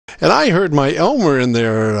And I heard my Elmer in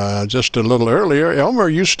there just a little earlier. Elmer, are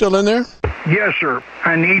you still in there? Yes, sir.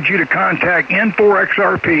 I need you to contact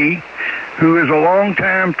N4Xrp, who is a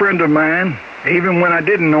longtime friend of mine. Even when I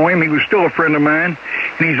didn't know him, he was still a friend of mine.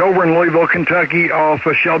 And he's over in Louisville, Kentucky, off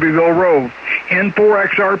of Shelbyville Road.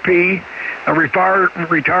 N4Xrp, a retired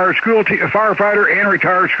school firefighter and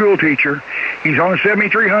retired school teacher. He's on a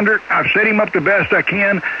 7300. I've set him up the best I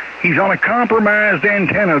can. He's on a compromised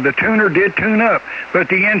antenna. The tuner did tune up, but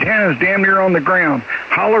the antenna is damn near on the ground.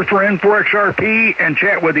 Holler for N4Xrp and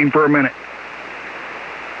chat with him for a minute.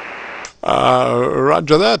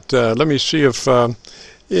 Roger that. Let me see if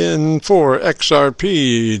N4Xrp,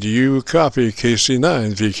 do you copy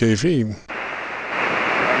KC9VKV?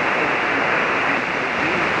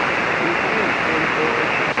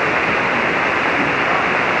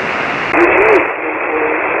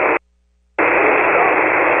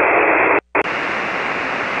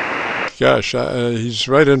 Gosh, he's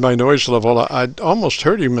right in my noise level. I almost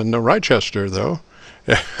heard him in Rochester, though.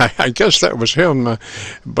 I guess that was him,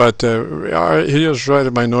 but he is right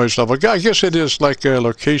at my noise level. I guess it is like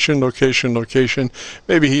location.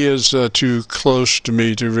 Maybe he is too close to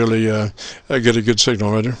me to really get a good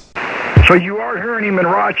signal, Roger. So you are hearing him in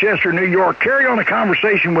Rochester, New York. Carry on a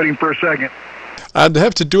conversation with him for a second. I'd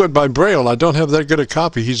have to do it by braille. I don't have that good a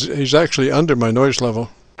copy. He's actually under my noise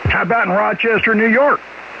level. How about in Rochester, New York?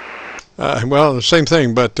 Well, the same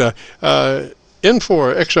thing, but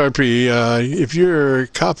N4Xrp, if you're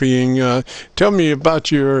copying, tell me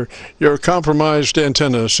about your compromised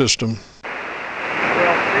antenna system.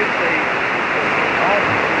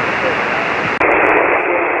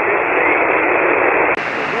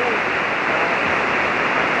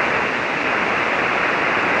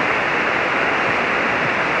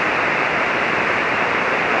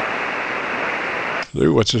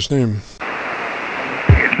 Lou, what's his name?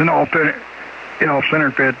 It's an alternate center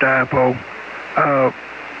fit dipole.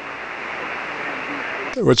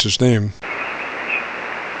 What's his name?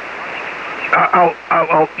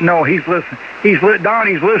 No, he's listening. Don,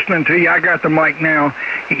 he's listening to you. I got the mic now.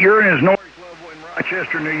 You're in his noise level in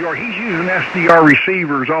Rochester, New York. He's using SDR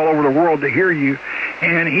receivers all over the world to hear you,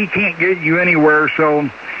 and he can't get you anywhere. So,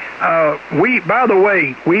 by the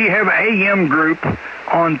way, we have an AM group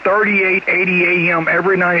on 3880 AM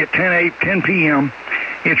every night at 10 p.m.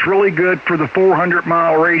 It's really good for the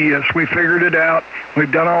 400-mile radius. We figured it out.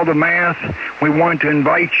 We've done all the math. We want to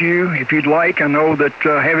invite you, if you'd like. I know that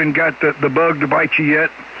I haven't got the bug to bite you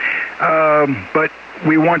yet, but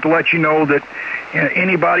we want to let you know that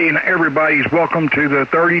anybody and everybody is welcome to the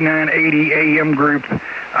 3980 AM group.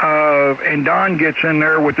 And Don gets in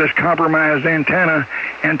there with this compromised antenna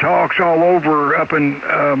and talks all over up in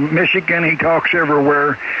Michigan. He talks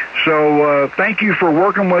everywhere. So thank you for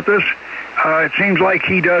working with us. It seems like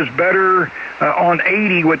he does better on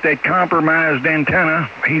 80 with that compromised antenna.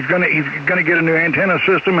 He's gonna get a new antenna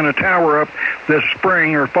system and a tower up this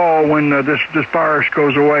spring or fall when this virus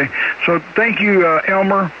goes away. So thank you,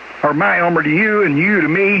 Elmer, or my Elmer to you and you to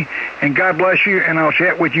me, and God bless you, and I'll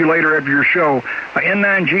chat with you later after your show.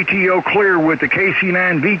 N9Gto clear with the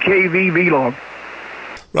KC9VKV Vlog.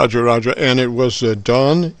 Roger, and it was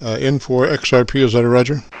Don, N4Xrp, is that a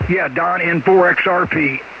Roger? Yeah, Don,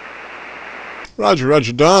 N4Xrp.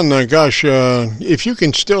 Roger, Don, gosh, if you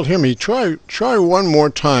can still hear me, try one more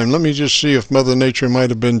time. Let me just see if Mother Nature might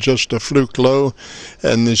have been just a fluke low,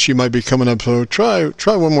 and then she might be coming up. So try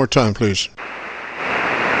one more time, please.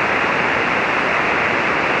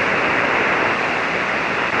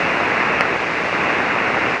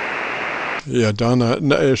 Yeah,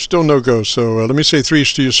 Don, still no go. So let me say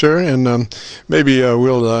threes to you, sir, and maybe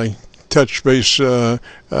we'll touch base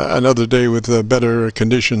another day with better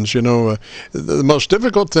conditions. You know, the most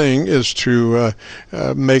difficult thing is to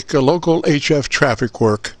make a local HF traffic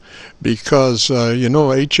work, because you know,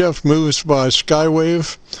 HF moves by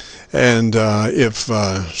skywave, and if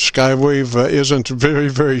skywave isn't very,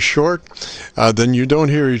 very short, then you don't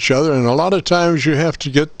hear each other, and a lot of times you have to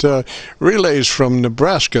get relays from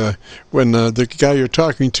Nebraska when the guy you're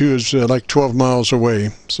talking to is like 12 miles away.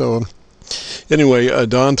 So anyway,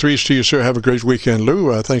 Don, threes to you, sir. Have a great weekend.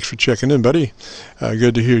 Lou, thanks for checking in, buddy.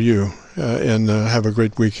 Good to hear you, and have a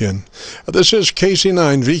great weekend. This is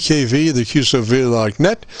KC9VKV, the Qso-Vlog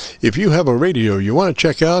net. If you have a radio you want to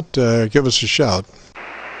check out, give us a shout.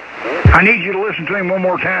 I need you to listen to him one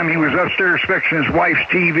more time. He was upstairs fixing his wife's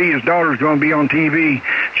TV. His daughter's going to be on TV.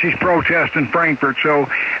 She's protesting Frankfurt. So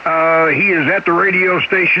he is at the radio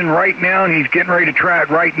station right now, and he's getting ready to try it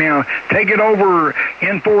right now. Take it over,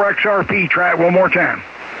 N4Xrp. Try it one more time.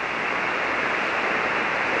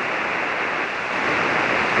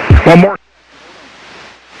 One more.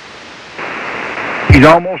 He's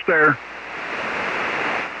almost there.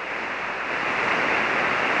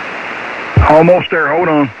 Almost there. Hold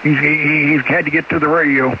on. He's had to get to the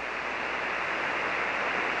radio.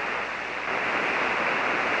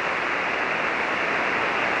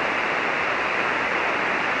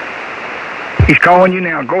 He's calling you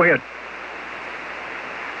now. Go ahead.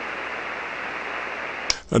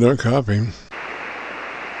 I don't copy.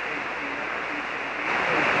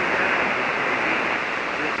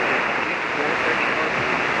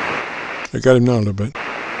 I got him now a little bit.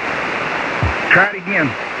 Try it again.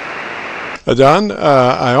 Don,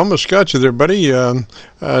 I almost got you there, buddy.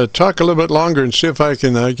 Talk a little bit longer and see if I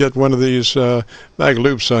can get one of these mag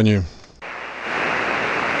loops on you.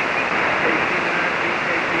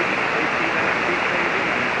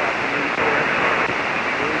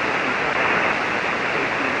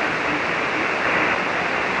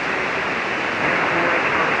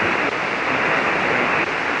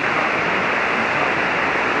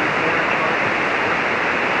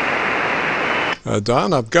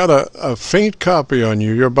 Don, I've got a faint copy on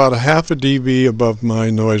you. You're about a half a dB above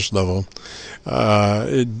my noise level.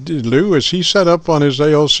 Lou, is he set up on his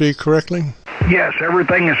ALC correctly? Yes,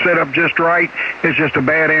 everything is set up just right. It's just a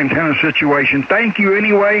bad antenna situation. Thank you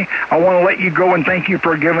anyway. I want to let you go and thank you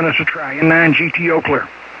for giving us a try. N9Gto clear.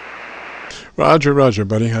 Roger, roger,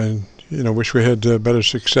 buddy. I wish we had better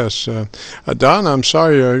success. Don, I'm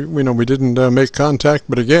sorry, we didn't make contact,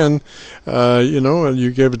 but again,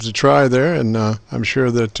 you gave it a try there, and I'm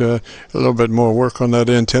sure that a little bit more work on that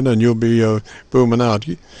antenna, and you'll be booming out.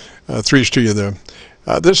 Threes to you there.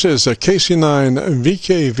 This is a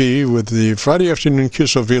KC9VKV with the Friday afternoon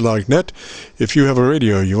Qso-Vlog net. If you have a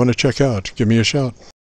radio you want to check out, give me a shout.